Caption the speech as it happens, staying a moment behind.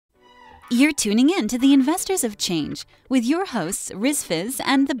You're tuning in to the Investors of Change with your hosts Riz Fizz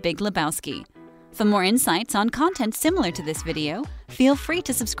and The Big Lebowski. For more insights on content similar to this video, feel free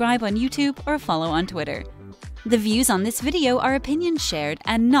to subscribe on YouTube or follow on Twitter. The views on this video are opinions shared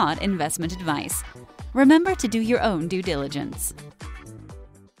and not investment advice. Remember to do your own due diligence.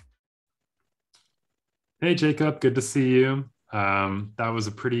 Hey, Jacob, good to see you. That was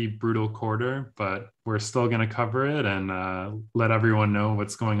a pretty brutal quarter, but we're still going to cover it and let everyone know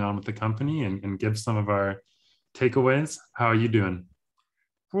what's going on with the company and give some of our takeaways. How are you doing?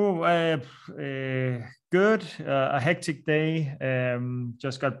 Good. A hectic day.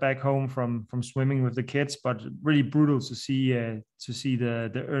 Just got back home from swimming with the kids, but really brutal to see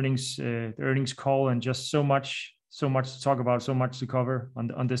the earnings call, and just so much to talk about, so much to cover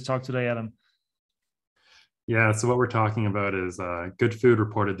on this talk today, Adam. Yeah, so what we're talking about is Goodfood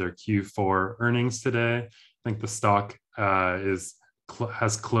reported their Q4 earnings today. I think the stock has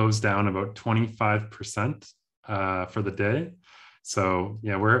closed down about 25% for the day. So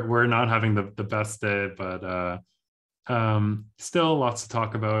yeah, we're not having the best day, but still lots to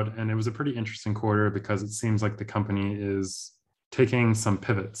talk about. And it was a pretty interesting quarter because it seems like the company is taking some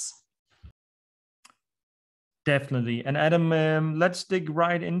pivots. Definitely. And Adam, let's dig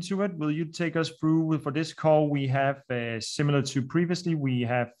right into it. Will you take us through? For this call, we have, similar to previously, we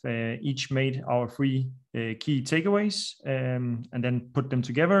have each made our three key takeaways and then put them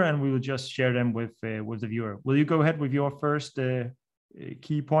together, and we will just share them with the viewer. Will you go ahead with your first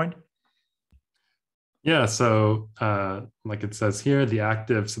key point? Yeah, so like it says here, the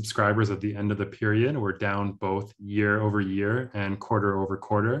active subscribers at the end of the period were down both year over year and quarter over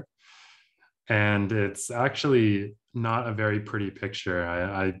quarter. And it's actually not a very pretty picture.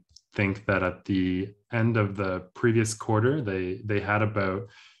 I think that at the end of the previous quarter, they had about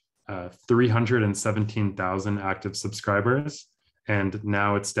 317,000 active subscribers, and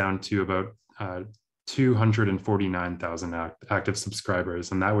now it's down to about 249,000 active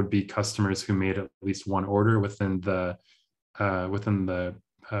subscribers, and that would be customers who made at least one order within the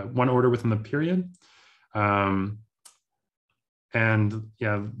period. And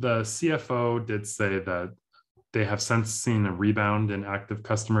yeah, the CFO did say that they have since seen a rebound in active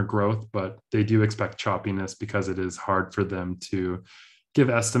customer growth, but they do expect choppiness because it is hard for them to give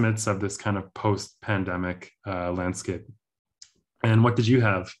estimates of this kind of post-pandemic landscape. And what did you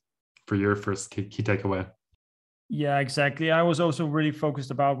have for your first key takeaway? Yeah, exactly. I was also really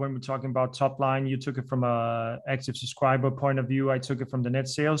focused about when we're talking about top line. You took it from a active subscriber point of view. I took it from the net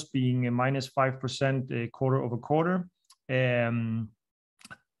sales being a minus 5% quarter over quarter. The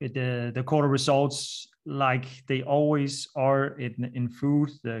quarter results, like they always are in food,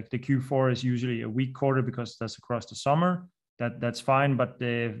 the Q4 is usually a weak quarter because that's across the summer. That's fine, but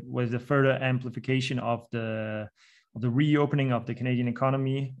with the further amplification of the reopening of the Canadian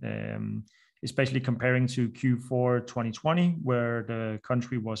economy, especially comparing to Q4 2020, where the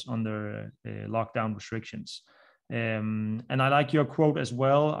country was under lockdown restrictions. And I like your quote as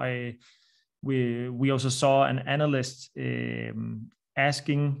well. We also saw an analyst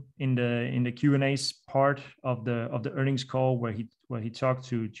asking in the Q&A's part of the earnings call where he talked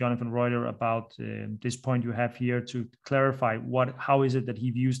to Jonathan Reuter about this point you have here to clarify how is it that he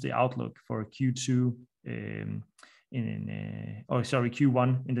views the outlook for Q2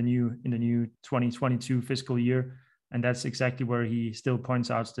 Q1 in the new 2022 fiscal year, and that's exactly where he still points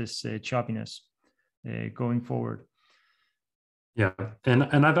out this choppiness going forward. Yeah, and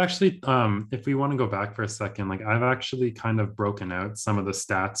I've actually, if we want to go back for a second, like I've actually kind of broken out some of the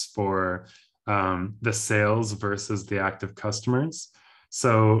stats for the sales versus the active customers.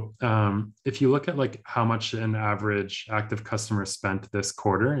 So if you look at like how much an average active customer spent this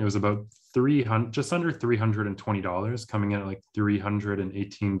quarter, it was about just under $320, coming in at like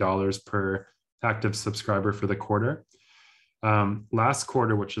 $318 per active subscriber for the quarter. Last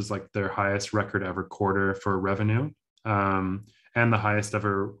quarter, which is like their highest record ever quarter for revenue, and the highest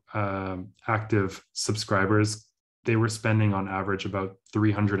ever active subscribers, they were spending on average about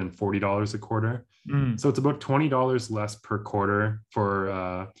 $340 a quarter. So it's about $20 less per quarter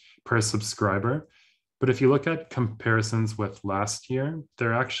for per subscriber. But if you look at comparisons with last year,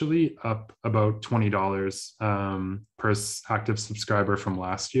 they're actually up about $20 per active subscriber from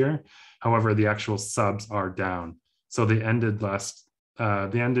last year. However, the actual subs are down. So they ended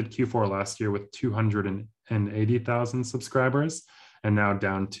Q4 last year with 280,000 subscribers, and now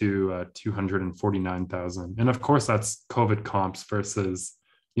down to 249,000. And of course, that's COVID comps versus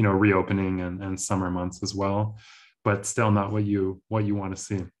reopening and summer months as well, but still not what you want to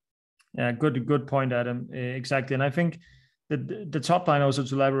see. Yeah, good point, Adam. Exactly, and I think the top line, also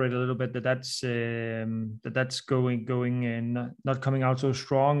to elaborate a little bit, that's going and not coming out so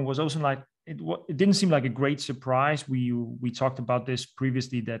strong, was also like it didn't seem like a great surprise. We talked about this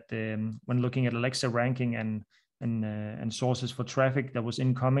previously, that when looking at Alexa ranking and sources for traffic that was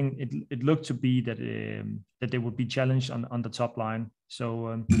incoming, it looked to be that they would be challenged on the top line. So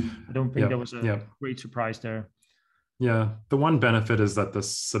I don't think there was a great surprise there. Yeah, the one benefit is that the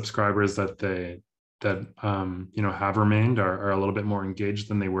subscribers that have remained are a little bit more engaged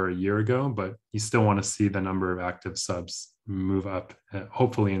than they were a year ago, but you still want to see the number of active subs move up,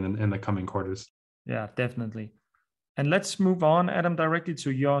 hopefully in the coming quarters. Yeah, definitely. And let's move on, Adam, directly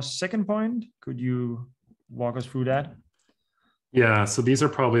to your second point. Could you walk us through that? Yeah, so these are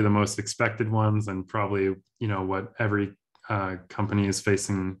probably the most expected ones, and probably what every company is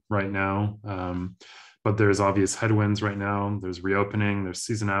facing right now. But there's obvious headwinds right now. There's reopening, there's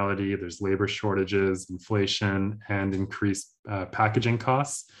seasonality, there's labor shortages, inflation, and increased packaging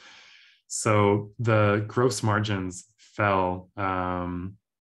costs. So the gross margins fell from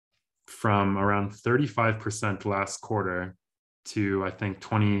around 35% last quarter to, I think,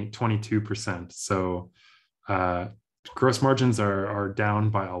 22%. So gross margins are down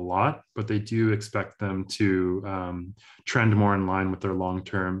by a lot, but they do expect them to trend more in line with their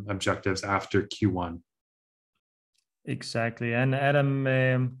long-term objectives after Q1. Exactly. And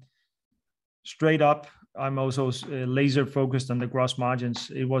Adam, straight up, I'm also laser focused on the gross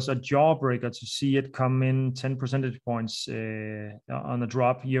margins. It was a jawbreaker to see it come in 10 percentage points on a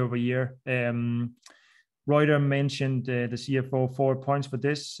drop year over year. Reuter mentioned the CFO 4 points for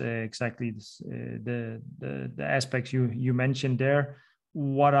this, exactly the aspects you mentioned there.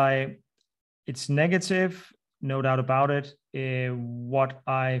 It's negative, no doubt about it. What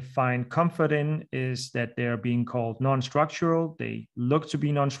I find comfort in is that they're being called non-structural. They look to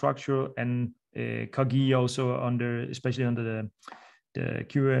be non-structural, and Kagi also, especially under the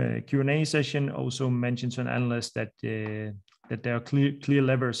Q&A session, also mentioned to an analyst that there are clear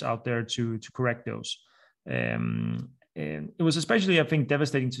levers out there to correct those. And it was especially, I think,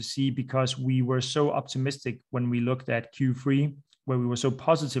 devastating to see, because we were so optimistic when we looked at Q3, where we were so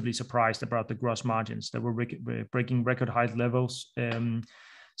positively surprised about the gross margins that were breaking record high levels.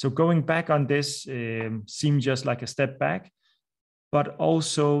 So going back on this seemed just like a step back, but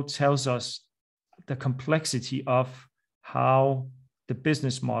also tells us the complexity of how the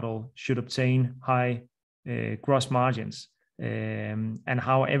business model should obtain high gross margins, and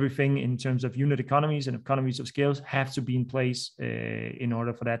how everything in terms of unit economies and economies of scales have to be in place in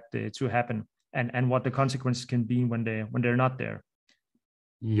order for that to happen, and what the consequences can be when they're not there.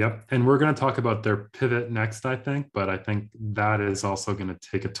 Yep. And we're going to talk about their pivot next, I think, but I think that is also going to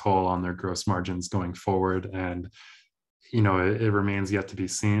take a toll on their gross margins going forward. And, it remains yet to be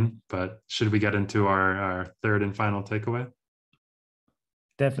seen. But should we get into our third and final takeaway?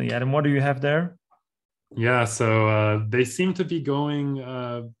 Definitely. Adam, what do you have there? Yeah, so they seem to be going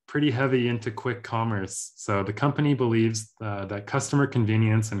pretty heavy into quick commerce. So the company believes that customer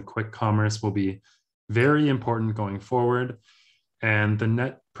convenience and quick commerce will be very important going forward. And the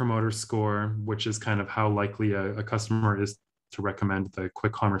net promoter score, which is kind of how likely a customer is to recommend the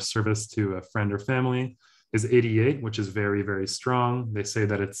quick commerce service to a friend or family, is 88, which is very, very strong. They say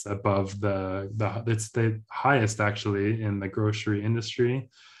that it's above it's the highest actually in the grocery industry.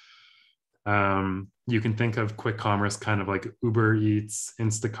 You can think of quick commerce kind of like Uber Eats,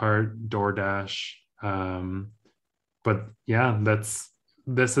 Instacart, DoorDash. But yeah,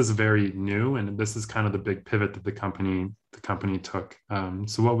 this is very new, and this is kind of the big pivot that the company took.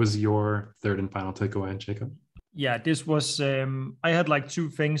 So what was your third and final takeaway, Jacob? Yeah, this was, I had like two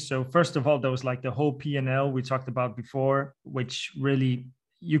things. So first of all, there was like the whole P&L we talked about before, which really,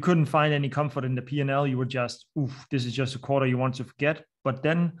 you couldn't find any comfort in the P&L. You were just, this is just a quarter you want to forget. But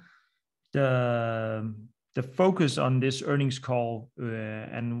then the focus on this earnings call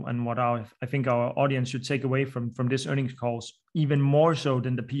and what I think our audience should take away from this earnings calls, even more so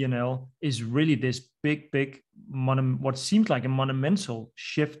than the P&L, is really this big what seemed like a monumental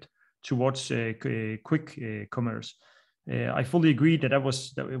shift towards quick commerce. I fully agree that it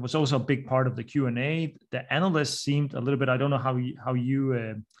was also a big part of the Q&A. The analysts seemed a little bit, I don't know how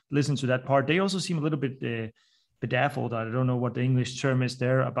you listen to that part. They also seem a little bit bedazzled. I don't know what the English term is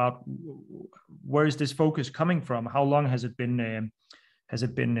there, about where is this focus coming from? How long has it been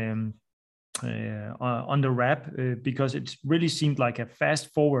on the wrap? Because it really seemed like a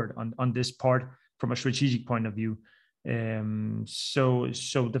fast forward on this part from a strategic point of view. So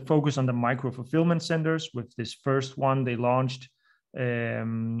the focus on the micro fulfillment centers, with this first one they launched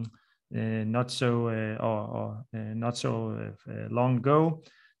not so long ago.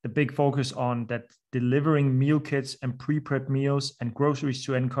 the big focus on that delivering meal kits and pre-prep meals and groceries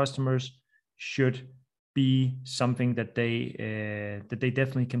to end customers should be something that they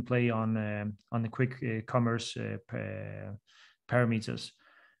definitely can play on the quick commerce parameters.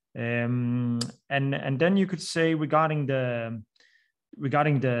 And then you could say regarding the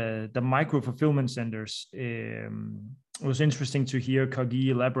micro fulfillment centers, it was interesting to hear Kagi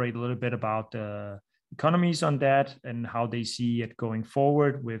elaborate a little bit about the economies on that and how they see it going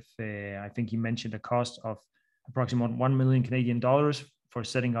forward with, I think he mentioned a cost of approximately 1 million Canadian dollars for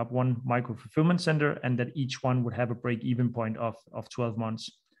setting up one micro fulfillment center, and that each one would have a break-even point of 12 months.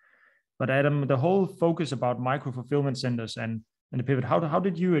 But Adam, the whole focus about micro fulfillment centers and the pivot, how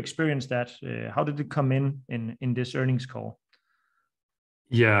did you experience that? How did it come in this earnings call?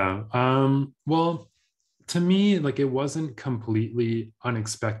 Yeah. Well, to me, like, it wasn't completely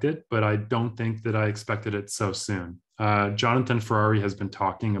unexpected, but I don't think that I expected it so soon. Jonathan Ferrari has been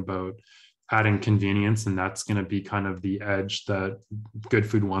talking about adding convenience, and that's going to be kind of the edge that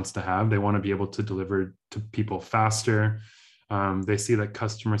Goodfood wants to have. They want to be able to deliver to people faster. They see that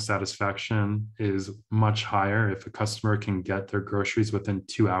customer satisfaction is much higher if a customer can get their groceries within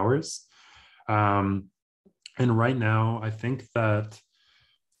 2 hours. And right now, I think that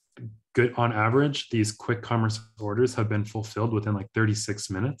on average, these quick commerce orders have been fulfilled within like 36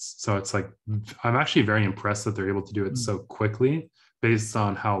 minutes. So it's like, I'm actually very impressed that they're able to do it so quickly based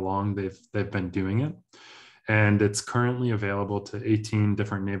on how long they've been doing it. And it's currently available to 18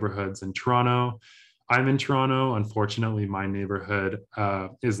 different neighborhoods in Toronto. I'm in Toronto. Unfortunately, my neighborhood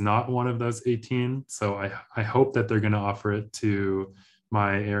is not one of those 18. So I hope that they're going to offer it to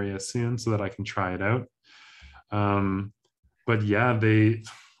my area soon so that I can try it out. But yeah,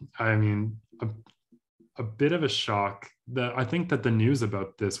 a bit of a shock. I think that the news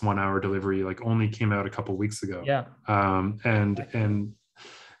about this 1 hour delivery like only came out a couple weeks ago. Yeah. And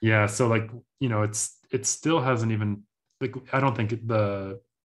yeah, so like, you know, it still hasn't even, like, I don't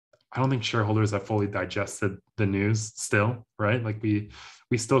think shareholders have fully digested the news still, right? Like we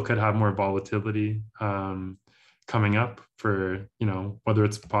still could have more volatility coming up for, you know, whether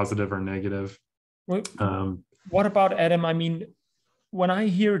it's positive or negative. What about, Adam? I mean, when I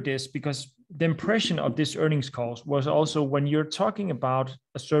hear this, because the impression of this earnings calls was also when you're talking about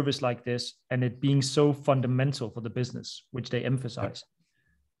a service like this and it being so fundamental for the business, which they emphasize,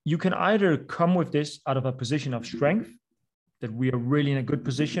 you can either come with this out of a position of strength, that we are really in a good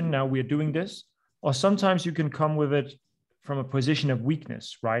position, now we are doing this, or sometimes you can come with it from a position of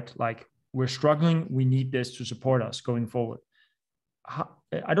weakness, right? Like, we're struggling, we need this to support us going forward.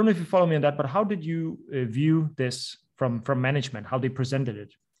 I don't know if you follow me on that, but how did you view this from management, how they presented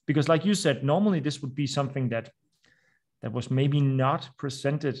it? Because like you said, normally this would be something that was maybe not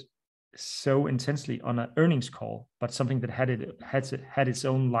presented so intensely on an earnings call, but something that had its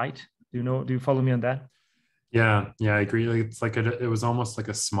own light. Do you follow me on that? Yeah, I agree. Like, it's like it was almost like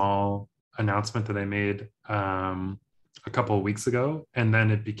a small announcement that they made a couple of weeks ago, and then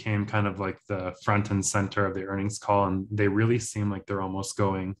it became kind of like the front and center of the earnings call, and they really seem like they're almost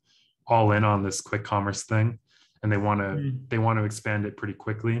going all in on this quick commerce thing, and they want to expand it pretty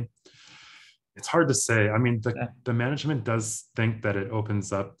quickly. It's hard to say. I mean, the management does think that it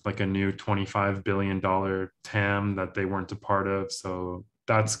opens up like a new $25 billion TAM that they weren't a part of, so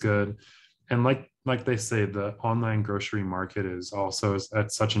that's good. And like they say, the online grocery market is also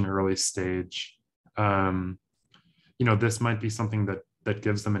at such an early stage. You know, this might be something that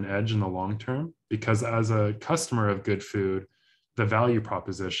gives them an edge in the long term, because as a customer of Goodfood, the value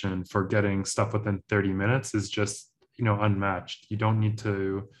proposition for getting stuff within 30 minutes is just, you know, unmatched. You don't need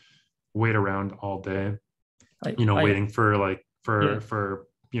to wait around all day, waiting for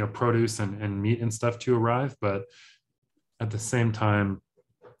you know, produce and meat and stuff to arrive. But at the same time,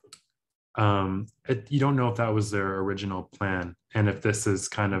 you don't know if that was their original plan, and if this is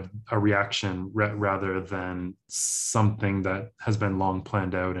kind of a reaction rather than something that has been long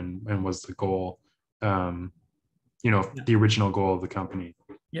planned out and was the goal, the original goal of the company.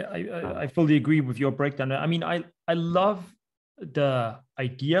 Yeah, I fully agree with your breakdown. I mean, I love the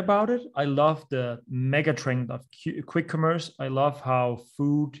idea about it. I love the mega trend of quick commerce. I love how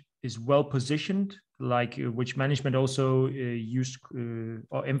food is well positioned, like which management also used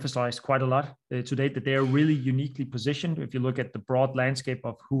or emphasized quite a lot today, that they are really uniquely positioned. If you look at the broad landscape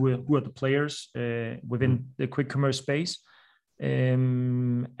of who are the players within the quick commerce space,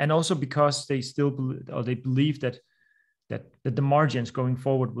 and also because they still believe that the margins going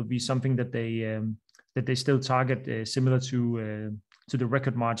forward will be something that they still target similar to the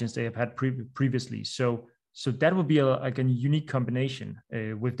record margins they have had previously. So that would be like a unique combination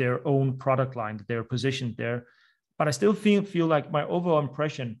with their own product line that they're positioned there. but I still feel like my overall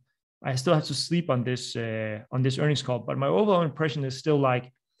impression, I still have to sleep on this earnings call, but my overall impression is still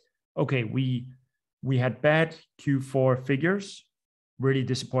like, okay, we had bad Q4 figures, really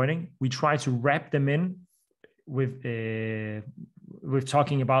disappointing. We try to wrap them in with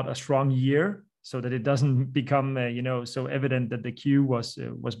talking about a strong year, so that it doesn't become so evident that the Q was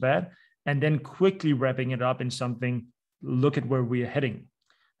bad, and then quickly wrapping it up in something. Look at where we are heading,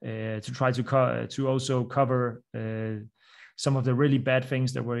 to try to also cover some of the really bad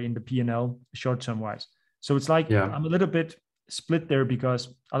things that were in the P&L short term wise. So it's like I'm a little bit split there, because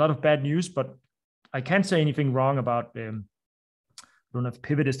a lot of bad news, but I can't say anything wrong about. I don't know if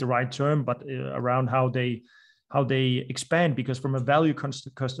pivot is the right term, but around how they expand, because from a value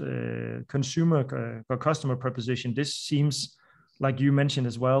consumer or customer proposition, this seems, like you mentioned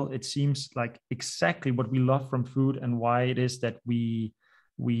as well, it seems like exactly what we love from food, and why it is that we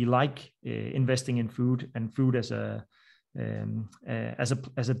like investing in food, and food as a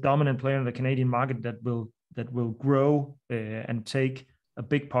dominant player in the Canadian market that will grow and take a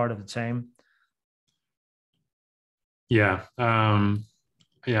big part of the time. Yeah.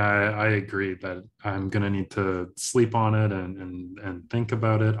 I agree that I'm going to need to sleep on it and think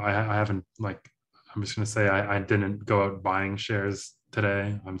about it. I haven't, I'm just going to say I didn't go out buying shares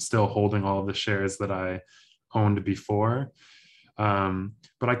today. I'm still holding all of the shares that I owned before.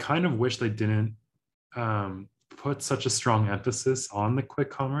 But I kind of wish they didn't put such a strong emphasis on the quick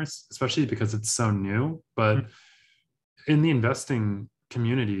commerce, especially because it's so new. But in the investing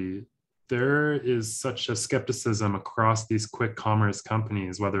community, there is such a skepticism across these quick commerce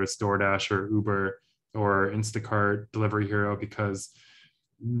companies, whether it's DoorDash or Uber or Instacart, Delivery Hero, because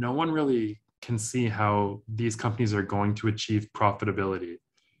no one really can see how these companies are going to achieve profitability.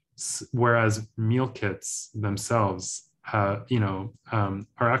 Whereas meal kits themselves, are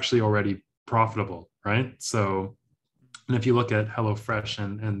actually already profitable, right? So, and if you look at HelloFresh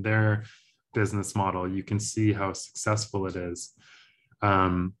and their business model, you can see how successful it is.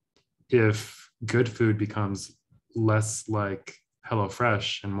 If Goodfood becomes less like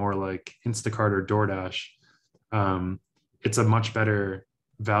HelloFresh and more like Instacart or DoorDash, it's a much better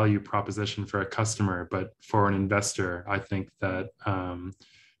value proposition for a customer. But for an investor, I think that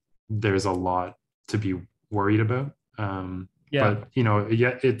there's a lot to be worried about. But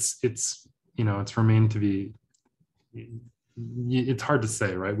it's remained to be. It's hard to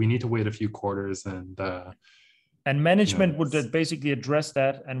say, right? We need to wait a few quarters and management would basically address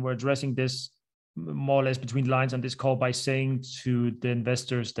that, and we're addressing this more or less between the lines on this call by saying to the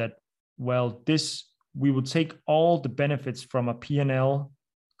investors that, well, we would take all the benefits from a P&L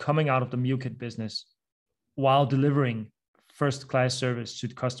coming out of the meal kit business while delivering first-class service to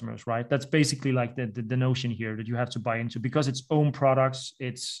the customers, right? That's basically like the notion here that you have to buy into, because it's own products,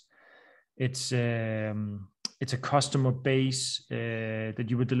 it's a customer base that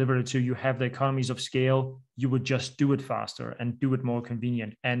you would deliver it to. You have the economies of scale. You would just do it faster and do it more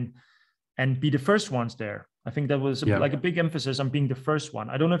convenient and be the first ones there. I think that was like a big emphasis on being the first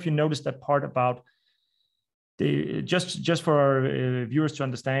one. I don't know if you noticed that part about just for our viewers to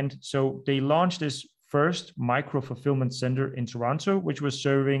understand. So they launched this first micro fulfillment center in Toronto, which was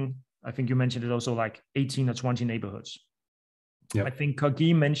serving, I think you mentioned it also, like 18 or 20 neighborhoods. Yep. I think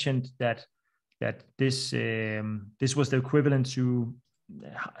Kagi mentioned that this was the equivalent to,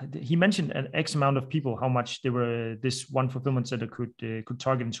 he mentioned an X amount of people, how much this one fulfillment center could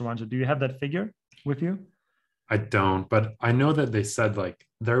target in Toronto. Do you have that figure with you? I don't, but I know that they said like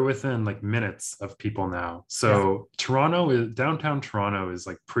they're within like minutes of people now. So downtown Toronto is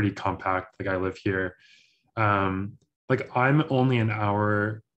like pretty compact. Like I live here. Like I'm only an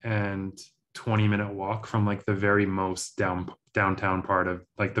hour and 20-minute walk from like the very most downtown part of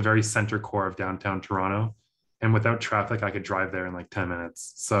like the very center core of downtown Toronto. And without traffic, I could drive there in like 10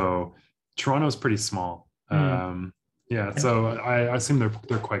 minutes. So Toronto is pretty small. So I assume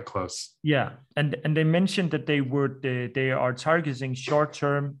they're quite close. Yeah. And they mentioned that they are targeting short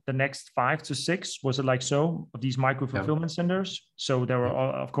term, the next 5 to 6, was it like so, of these micro fulfillment centers. So there were,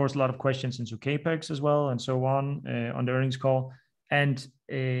 of course, a lot of questions into CAPEX as well and so on the earnings call. And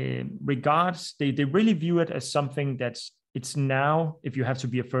they really view it as something it's now if you have to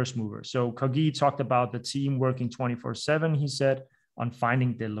be a first mover. So Kagi talked about the team working 24/7, he said, on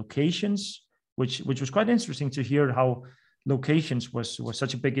finding the locations, which was quite interesting to hear how locations was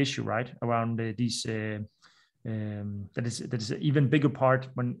such a big issue, right? Around these, that is an even bigger part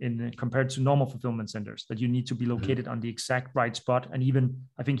compared to normal fulfillment centers, that you need to be located on the exact right spot. And even,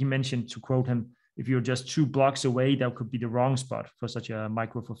 I think he mentioned, to quote him, if you're just 2 blocks away, that could be the wrong spot for such a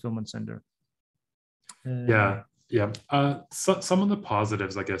micro fulfillment center. Yeah. So some of the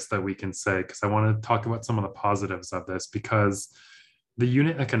positives, I guess, that we can say, because I want to talk about some of the positives of this, because the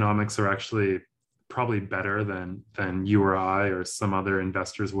unit economics are actually probably better than you or I or some other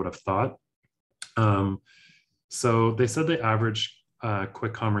investors would have thought. So they said the average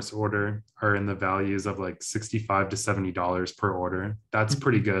quick commerce order are in the values of like $65 to $70 per order. That's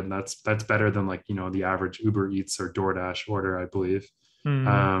pretty good. That's better than like, the average Uber Eats or DoorDash order, I believe.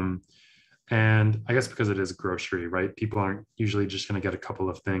 Um, and I guess because it is grocery, right? People aren't usually just going to get a couple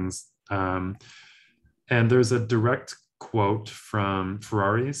of things. And there's a direct quote from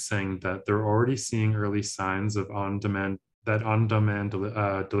Ferrari saying that they're already seeing early signs of on-demand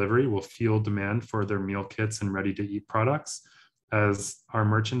delivery will fuel demand for their meal kits and ready-to-eat products, as our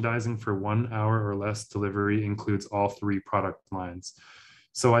merchandising for 1 hour or less delivery includes all three product lines.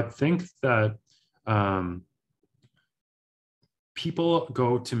 So I think that people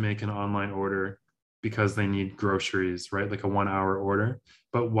go to make an online order because they need groceries, right? Like a 1 hour order.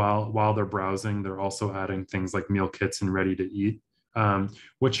 But while they're browsing, they're also adding things like meal kits and ready to eat,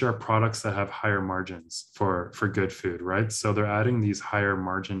 which are products that have higher margins for good food, right? So they're adding these higher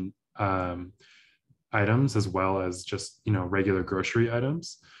margin items as well as just, regular grocery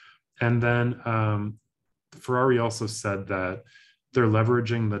items. And then Ferrari also said that they're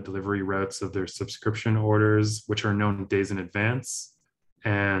leveraging the delivery routes of their subscription orders, which are known days in advance,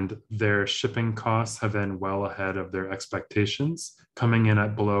 and their shipping costs have been well ahead of their expectations, coming in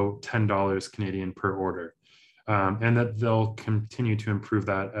at below $10 Canadian per order. And that they'll continue to improve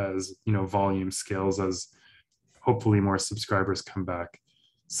that as, volume scales, as hopefully more subscribers come back.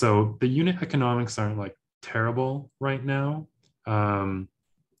 So the unit economics aren't like terrible right now.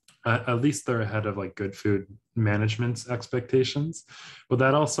 At least they're ahead of like Good Food management's expectations. But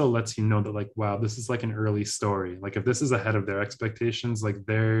that also lets you know that like, wow, this is like an early story. Like if this is ahead of their expectations, like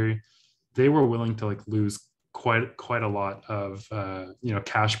they were willing to like lose quite a lot of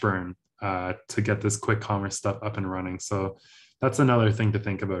cash burn to get this quick commerce stuff up and running. So that's another thing to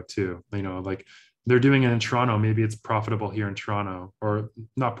think about too. Like they're doing it in Toronto. Maybe it's profitable here in Toronto, or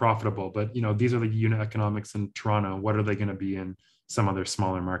not profitable, but these are the unit economics in Toronto. What are they going to be in some other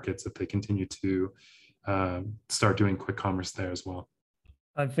smaller markets if they continue to start doing quick commerce there as well?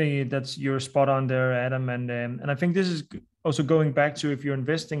 I think that's you're spot on there, Adam, and I think this is also going back to, if you're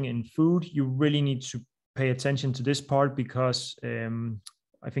investing in food, you really need to pay attention to this part, because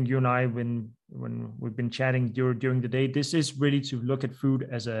I think you and I, when we've been chatting during the day, this is really to look at food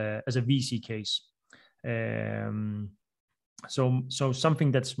as a VC case. So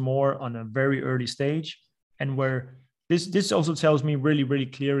something that's more on a very early stage, and where this also tells me really, really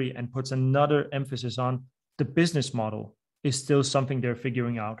clearly and puts another emphasis on the business model is still something they're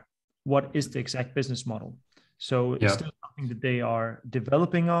figuring out. What is the exact business model? So it's still something that they are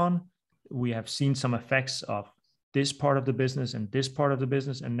developing on. We have seen some effects of this part of the business and this part of the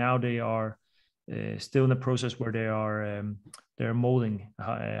business, and now they are still in the process where they're molding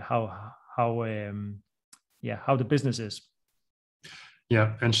how the business is.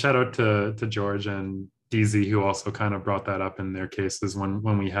 Yeah, and shout out to George and DZ, who also kind of brought that up in their cases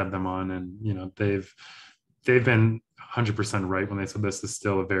when we had them on, and they've been 100% right when they said this is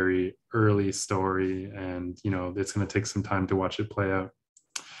still a very early story, and it's going to take some time to watch it play out.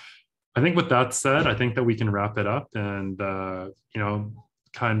 I think with that said, I think that we can wrap it up and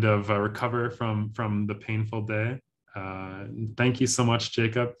kind of recover from the painful day. Thank you so much,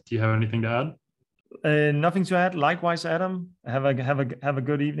 Jacob. Do you have anything to add? Nothing to add. Likewise, Adam. Have a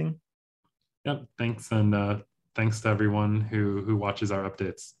good evening. Yep. Thanks, and thanks to everyone who watches our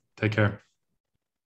updates. Take care.